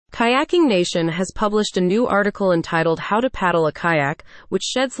Kayaking Nation has published a new article entitled How to Paddle a Kayak, which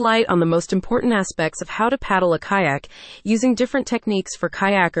sheds light on the most important aspects of how to paddle a kayak using different techniques for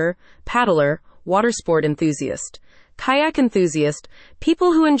kayaker, paddler, water sport enthusiast. Kayak enthusiast,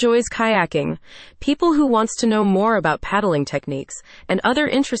 people who enjoys kayaking, people who wants to know more about paddling techniques, and other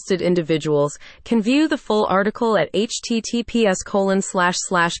interested individuals can view the full article at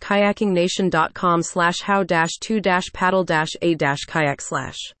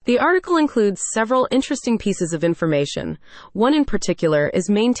https://kayakingnation.com/how-to-paddle-a-kayak/. The article includes several interesting pieces of information. One in particular is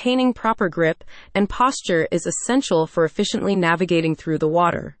maintaining proper grip and posture is essential for efficiently navigating through the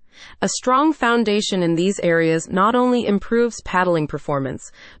water. A strong foundation in these areas not only improves paddling performance,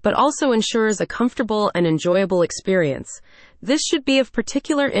 but also ensures a comfortable and enjoyable experience. This should be of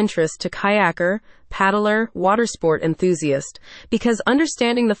particular interest to kayaker, paddler, water sport enthusiast, because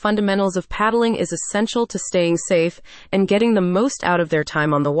understanding the fundamentals of paddling is essential to staying safe and getting the most out of their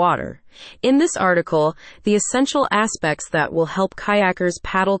time on the water. In this article, the essential aspects that will help kayakers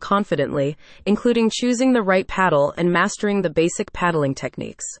paddle confidently, including choosing the right paddle and mastering the basic paddling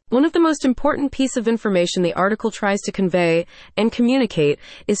techniques. One of the most important pieces of information the article tries to convey and communicate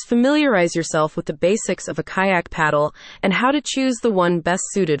is familiarize yourself with the basics of a kayak paddle and how to choose the one best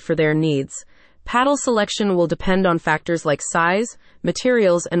suited for their needs. Paddle selection will depend on factors like size,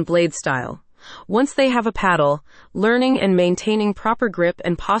 materials, and blade style. Once they have a paddle, learning and maintaining proper grip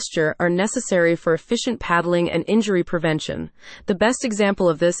and posture are necessary for efficient paddling and injury prevention. The best example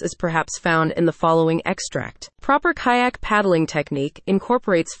of this is perhaps found in the following extract. Proper kayak paddling technique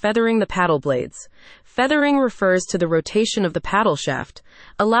incorporates feathering the paddle blades. Feathering refers to the rotation of the paddle shaft,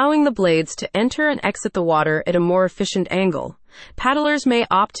 allowing the blades to enter and exit the water at a more efficient angle. Paddlers may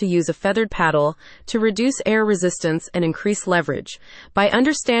opt to use a feathered paddle to reduce air resistance and increase leverage. By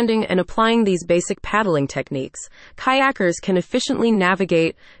understanding and applying these basic paddling techniques, kayakers can efficiently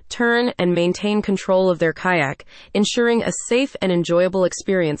navigate, turn, and maintain control of their kayak, ensuring a safe and enjoyable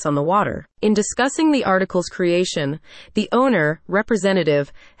experience on the water. In discussing the article's creation, the owner,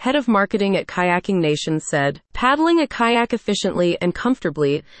 representative, head of marketing at Kayaking Nation said, "Paddling a kayak efficiently and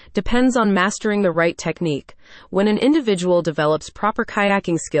comfortably depends on mastering the right technique. When an individual develops proper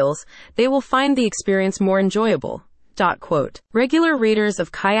kayaking skills, they will find the experience more enjoyable." Regular readers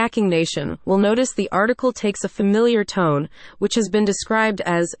of Kayaking Nation will notice the article takes a familiar tone, which has been described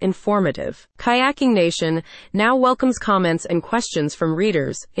as informative. Kayaking Nation now welcomes comments and questions from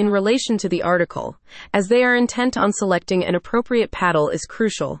readers in relation to the article, as they are intent on selecting an appropriate paddle is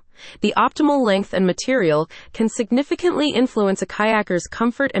crucial. The optimal length and material can significantly influence a kayaker's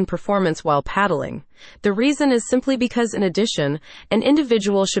comfort and performance while paddling. The reason is simply because, in addition, an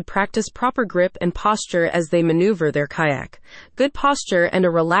individual should practice proper grip and posture as they maneuver their kayak. Good posture and a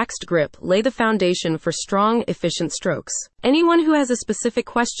relaxed grip lay the foundation for strong, efficient strokes. Anyone who has a specific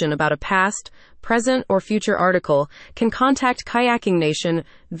question about a past, present, or future article can contact Kayaking Nation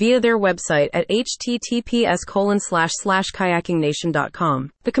via their website at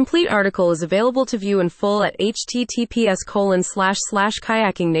https://kayakingnation.com. The complete article is available to view in full at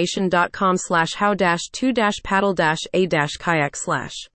https://kayakingnation.com/how-to-paddle-a-kayak/.